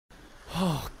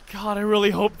God, I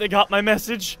really hope they got my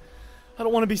message. I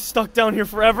don't want to be stuck down here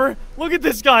forever. Look at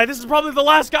this guy. This is probably the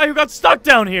last guy who got stuck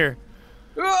down here.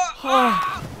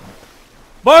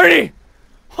 Barney!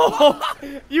 Oh,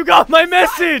 you got my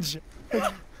message!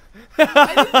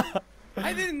 I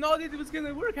didn't know that it was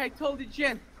gonna work. I told you,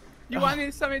 Jen. You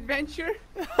wanted some adventure?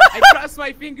 I crossed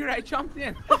my finger. I jumped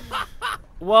in.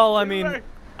 Well, I mean,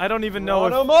 I don't even know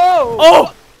if...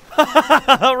 Oh!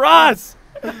 Ross!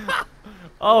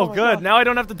 Oh, good. God. Now I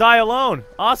don't have to die alone.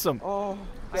 Awesome. Oh,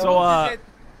 so, I'm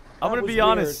gonna be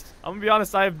honest. I'm gonna be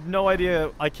honest. I have no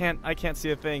idea. I can't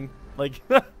see a thing. Like...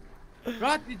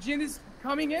 Rod, the Jin is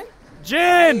coming in?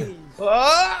 Jin!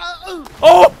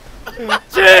 Oh!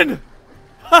 Jin!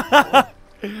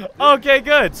 Okay,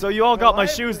 good. So you all got my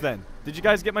shoes then. Did you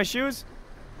guys get my shoes?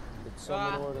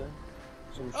 Oh,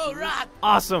 Rod!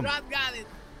 Awesome. Rod got it.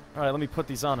 All right, let me put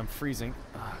these on. I'm freezing.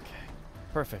 Okay,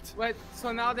 perfect. Wait,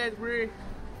 so now that we're...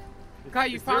 Kai,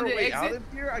 you found the exit? Out of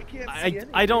here? I can't see anything.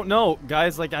 I don't know,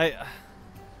 guys. Like So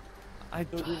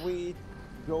did we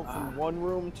go from one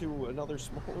room to another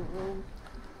smaller room?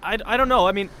 I don't know.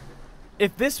 I mean,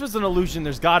 if this was an illusion,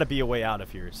 there's got to be a way out of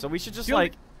here. So we should just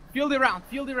Field around,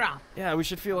 field around. Yeah, we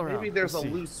should feel around. Maybe there's a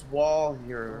loose wall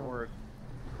here, or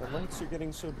the lights are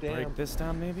getting so dim. Break this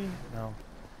down, maybe? No.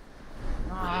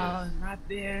 Oh, not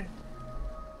there.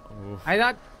 Oof.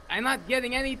 I'm not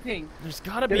getting anything. There's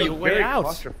got to be a way out.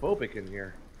 Claustrophobic in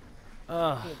here.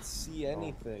 I can't see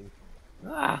anything.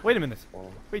 Wait a minute.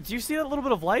 Wait, do you see that little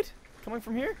bit of light coming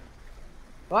from here?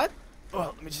 What?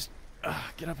 Oh, let me just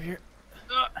get up here.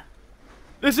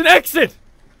 There's an exit!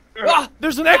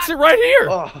 There's an exit right here!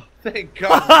 Oh, thank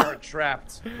God we aren't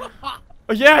trapped.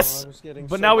 Yes!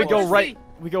 But now we go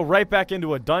right back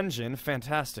into a dungeon.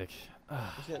 Fantastic.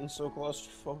 It's getting so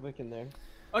claustrophobic in there.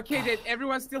 Okay, then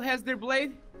everyone still has their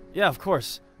blade? Yeah, of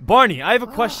course. Barney, I have a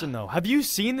question though. Have you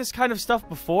seen this kind of stuff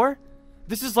before?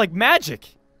 This is like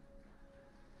magic.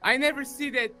 I never see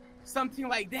that something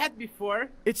like that before.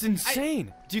 It's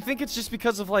insane. Do you think it's just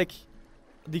because of like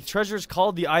the treasure's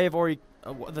called the Eye of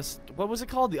what was it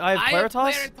called? The Eye of Claritas? Eye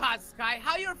of Claritas, Sky.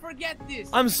 How you forget this?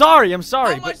 I'm sorry. How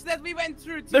much that we went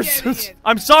through to get it.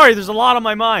 I'm sorry. There's a lot on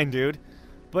my mind, dude.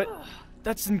 But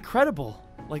that's incredible.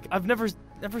 Like I've never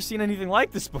seen anything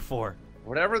like this before.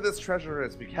 Whatever this treasure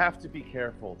is, we have to be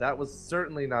careful. That was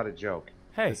certainly not a joke.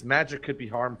 Hey. This magic could be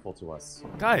harmful to us.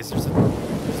 Guys, there's a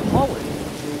hallway.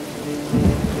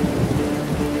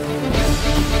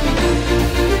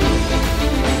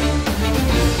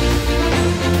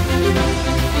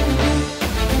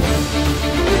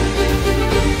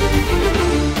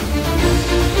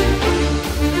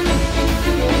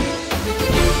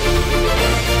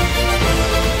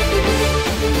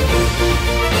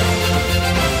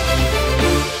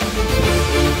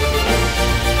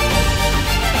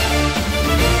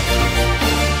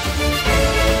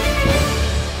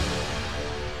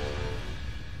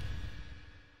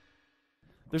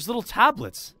 There's little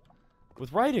tablets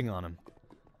with writing on them.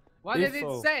 What did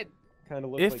it say?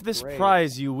 If this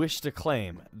prize you wish to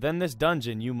claim, then this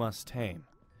dungeon you must tame.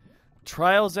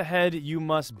 Trials ahead you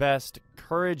must best,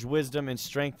 courage, wisdom, and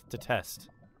strength to test.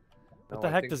 What the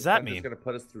heck does that mean? It's going to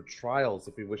put us through trials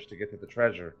if we wish to get to the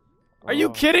treasure. Are you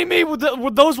kidding me?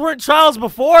 Those weren't trials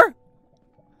before?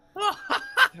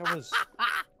 That was...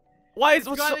 Why is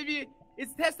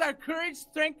it's test our courage,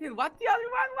 strength, and what the other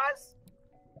one was?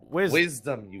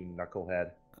 Wisdom, you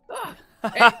knucklehead.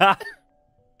 Hey,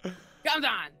 come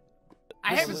on.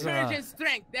 I have courage and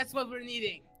strength. That's what we're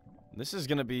needing. This is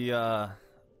gonna be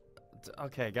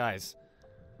okay, guys.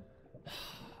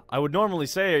 I would normally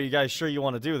say, are you guys sure you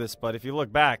want to do this? But if you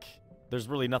look back, there's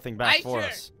really nothing back for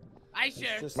us.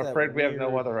 I'm afraid we have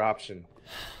no other option.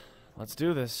 Let's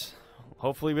do this.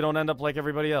 Hopefully we don't end up like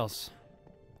everybody else.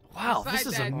 Wow, this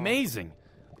is amazing.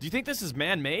 Do you think this is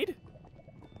man-made?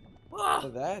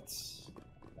 That's...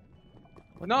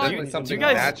 No, something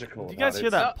magical. Do you guys hear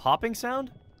that popping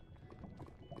sound?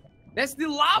 That's the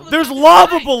lava. There's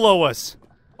lava below us.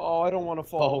 Oh, I don't want to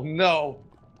fall. Oh no!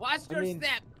 Watch your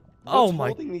step. What's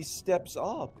holding these steps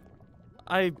up?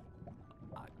 I'd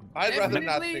rather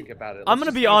not think about it. I'm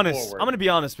gonna be honest. I'm gonna be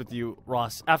honest with you,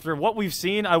 Ross. After what we've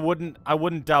seen, I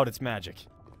wouldn't doubt its magic.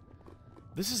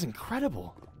 This is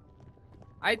incredible.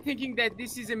 I'm thinking that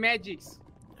this is a magic.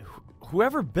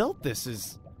 Whoever built this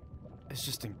is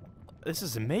just this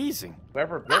is amazing.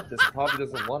 Whoever built this probably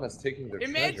doesn't want us taking their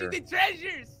treasure. Imagine the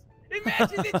treasures.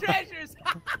 Imagine the treasures.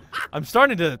 I'm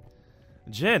starting to,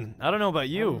 Jin, I don't know about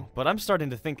you, but I'm starting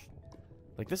to think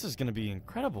like this is gonna be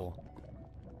incredible.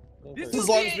 As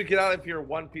long as we get out of here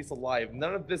one piece alive,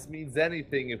 none of this means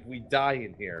anything if we die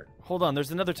in here. Hold on,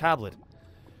 there's another tablet.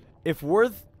 If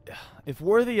worth If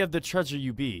worthy of the treasure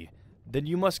you be, then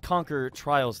you must conquer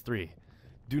trials 3.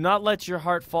 Do not let your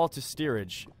heart fall to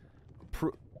steerage.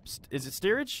 Is it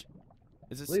steerage?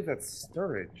 I believe that's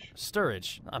stirage.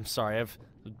 Stirage. I'm sorry.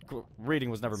 Reading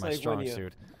was never my like strong when you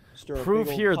suit. stir a big Prove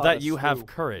old here pot that of you have stew.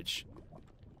 courage.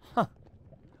 Huh.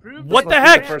 Prove What This the must be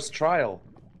heck? The first trial.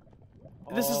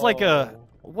 This is like a... Oh.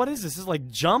 What is this? This is like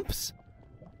jumps?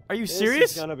 Are you This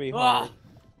serious? is gonna be Oh, hard.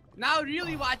 now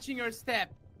really watching your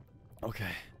step. Okay.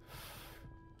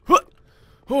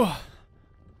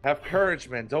 Have courage,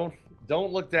 man. Don't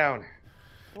look down.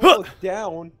 Don't look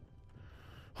down.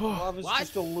 Lava's What?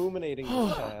 just illuminating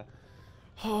the path.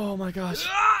 Oh my gosh.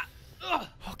 Ugh.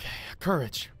 Okay,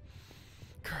 courage.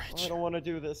 I Courage. don't want to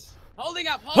do this. Holding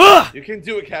up, holding up. You can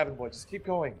do it, cabin boy. Just keep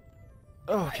going.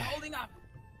 Okay. Holding up.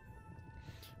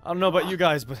 I don't know about you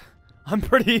guys, but I'm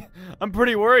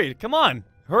pretty worried. Come on.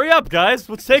 Hurry up, guys.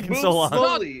 What's taking Move so long?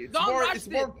 slowly. Don't rush It's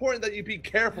more it. important that you be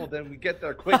careful than we get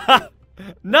there quickly.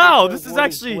 No, The this is wood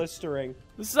actually blistering.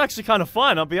 kind of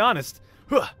fun, I'll be honest.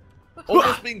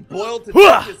 Almost being boiled to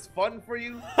death is fun for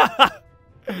you?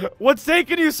 What's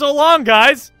taking you so long,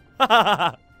 guys?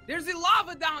 There's a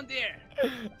lava down there.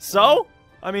 So?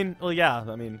 I mean, well, yeah,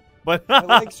 but My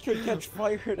legs could catch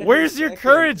fire. at any where's your second.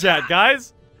 courage at,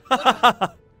 guys?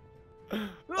 Ah.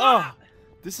 Oh,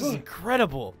 this is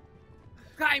incredible.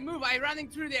 Sky, move. I'm running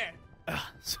through there.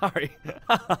 Sorry.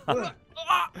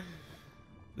 Ah.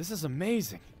 This is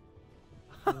amazing.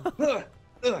 Ugh.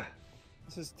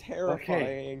 This is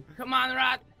terrifying. Come on,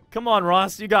 Rod. Come on,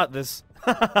 Ross, you got this.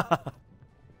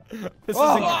 This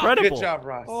Oh, is incredible. Good job,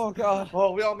 Ross. Oh god.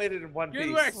 Oh, we all made it in one Good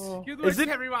piece. work. Oh. Good work, Is it-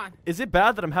 everyone. Is it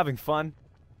bad that I'm having fun?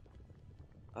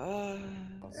 So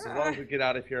long as we get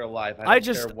out of here alive, I I don't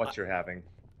just- care what you're having.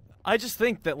 I just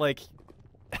think that, like,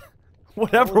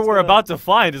 whatever one's we're gonna- about to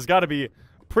find has got to be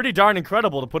pretty darn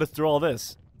incredible to put us through all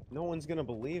this. No one's gonna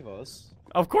believe us.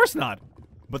 Of course not.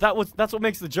 But that's what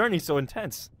makes the journey so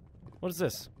intense. What is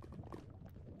this?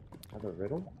 Another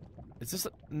riddle? Is this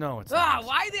no, it's Ah, not.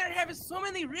 why there have so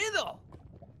many riddle?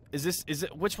 Is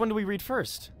it which one do we read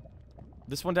first?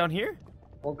 This one down here?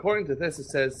 Well, according to this, it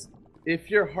says,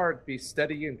 if your heart be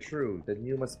steady and true, then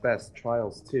you must best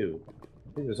trials 2.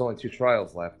 I think there's only 2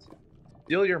 trials left.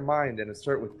 Steel your mind and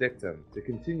assert with dictum to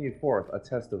continue forth a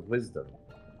test of wisdom.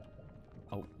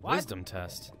 Oh, What? wisdom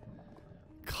test.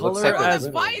 Looks Color like I a as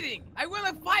want riddle. fighting. I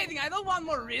want fighting. I don't want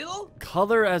more riddle.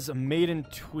 color as a maiden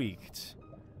tweaked.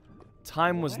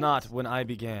 Time was What? not when I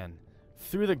began.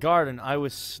 Through the garden I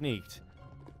was sneaked.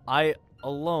 I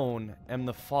alone am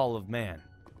the fall of man.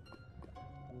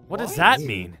 What does that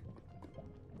mean?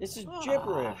 This is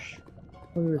gibberish.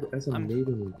 As a I'm-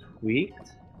 maiden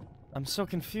tweaked? I'm so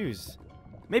confused.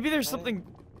 Maybe there's something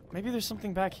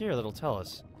back here that'll tell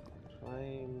us.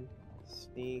 Time,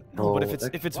 sneak, No, but Oh,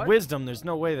 if it's what? wisdom, there's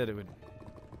no way that it would.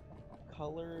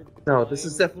 colored. No, this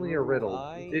is time, definitely a riddle.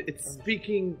 light, It's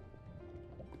speaking...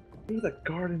 Maybe the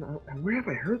garden... Where have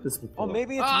I heard this before? Oh,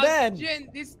 maybe it's men. Jen,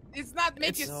 it's not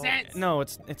making It's- sense. No,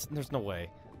 it's there's no way.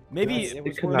 Maybe Yes, it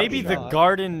was could worth not maybe be the shot.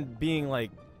 garden being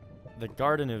like the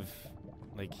garden of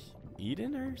like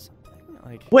Eden or something?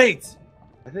 Like Wait!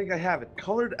 I think I have it.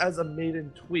 Colored as a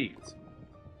maiden tweaked.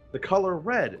 The color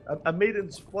red. A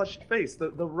maiden's flushed face. The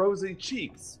rosy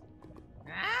cheeks.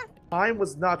 Huh? Time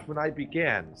was not when I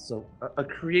began, so a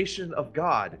creation of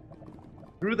God.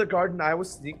 Through the garden I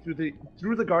was sneaked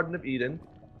through the Garden of Eden.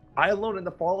 I alone in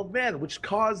the fall of man, which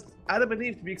caused Adam and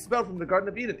Eve to be expelled from the Garden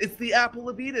of Eden. It's the apple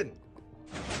of Eden.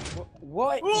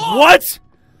 What? what?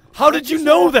 How did you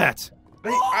know that?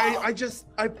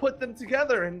 I put them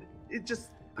together and it just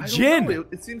I don't Jin! know,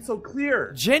 it seems so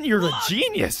clear. Jen, you're a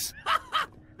genius.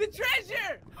 The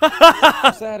treasure.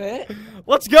 Is that it?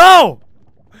 Let's go.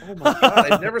 Oh my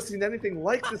god, I've never seen anything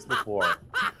like this before.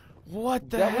 What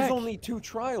the That heck? was only 2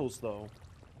 trials, though.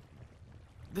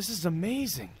 This is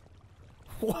amazing.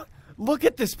 What? Look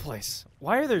at this place.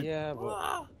 Why are there? Yeah,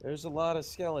 but there's a lot of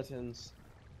skeletons.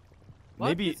 What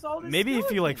maybe is all this maybe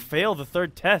if you like skeleton? fail the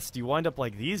 3rd test, you wind up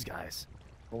like these guys.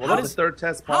 Well, what How would the is- third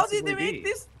test How possibly did they make be?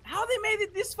 this? How they made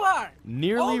it this far?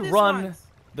 Nearly All these run ones.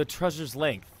 the treasure's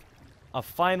length. A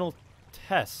final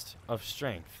test of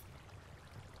strength.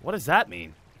 What does that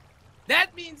mean?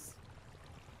 That means.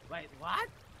 Wait, what?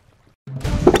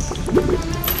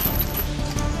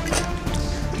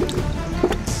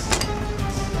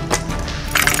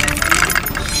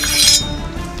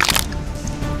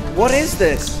 What is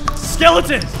this?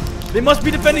 Skeletons! They must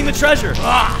be defending the treasure.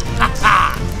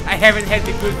 I haven't had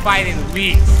a good fight in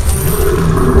weeks.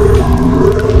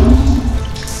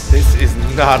 This is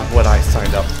not what I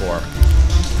signed up for.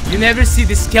 You never see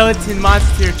the skeleton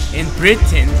monster in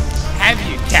Britain, have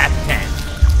you, Captain?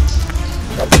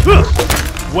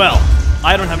 Well,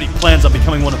 I don't have any plans on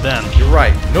becoming one of them. You're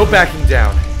right. No backing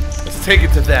down. Let's take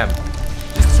it to them.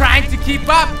 Just trying to keep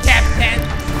up, Captain.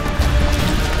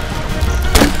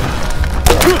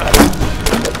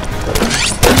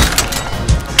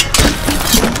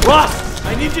 Ross,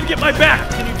 I need you to get my back.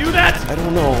 Can you do that? I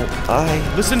don't know.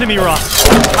 Listen to me, Ross.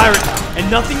 I'm a pirate, and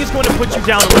nothing is going to put you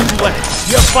down unless you let it.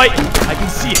 You have fight. I can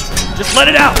see it. Just let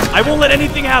it out. I won't let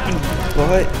anything happen.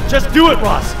 What? Just do it,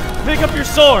 Ross. Pick up your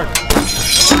sword.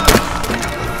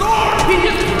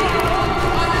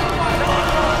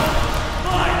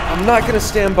 I'm not gonna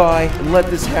stand by and let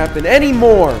this happen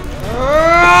anymore.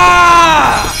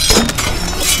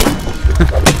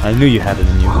 I knew you had it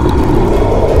in you.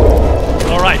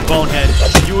 All right, bonehead.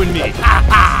 You and me.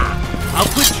 I'll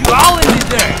put you all in the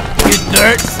dirt, you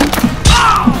dirts.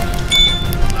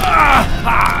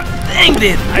 Dang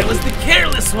it! I was the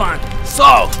careless one.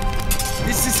 So,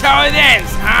 this is how it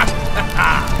ends, huh?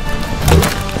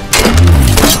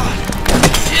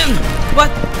 Jim,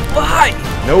 what? Why?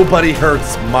 Nobody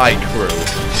hurts my crew.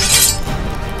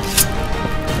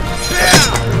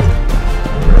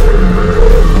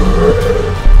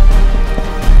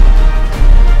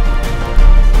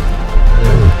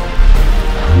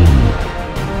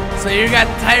 So you got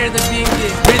tired of being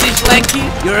the British lanky?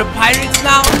 You're a pirate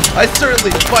now? I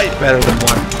certainly fight better than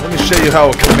one. Let me show you how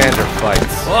a commander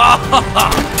fights.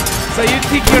 So you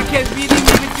think you can beat me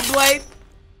with the blade?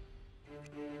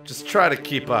 Just try to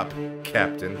keep up,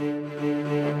 Captain.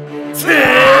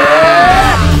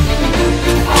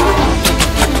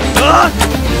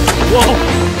 Whoa!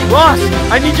 Ross,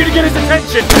 I need you to get his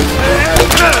attention.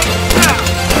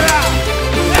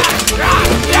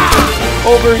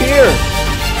 Over here.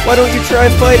 Why don't you try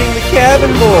fighting the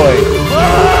cabin boy?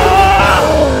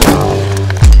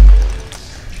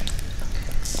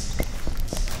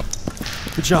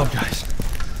 Good job, guys.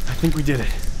 I think we did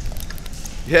it.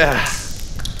 Yeah,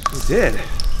 we did.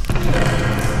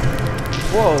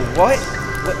 Whoa, what?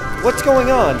 What's going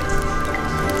on?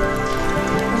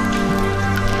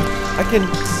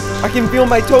 I can feel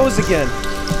my toes again.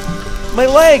 My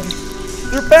legs!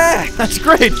 They're back! That's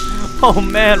great! Oh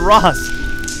man, Ross.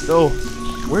 So,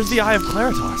 where's the Eye of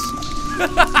Claritas?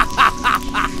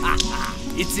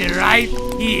 It's right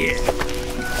here.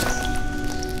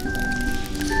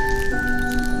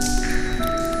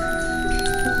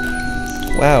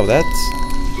 Wow, that's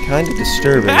kind of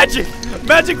disturbing. Magic!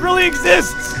 Magic really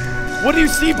exists! What do you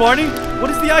see, Barney? What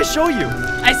does the eye show you?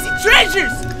 I see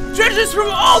treasures! Treasures from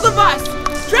all of us!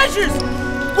 Treasures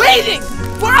waiting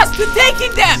for us to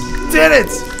taking them! Did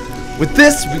it! With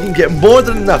this, we can get more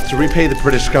than enough to repay the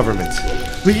British government.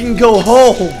 We can go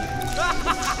home!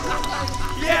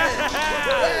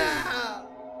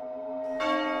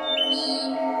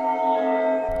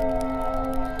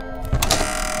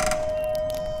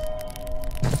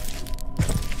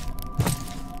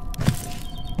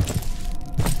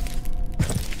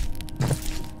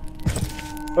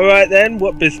 Alright then,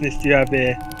 what business do you have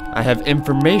here? I have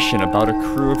information about a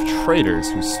crew of traitors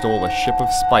who stole a ship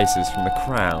of spices from the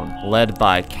crown, led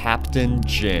by Captain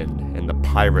Jin and the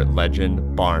pirate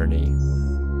legend Barney.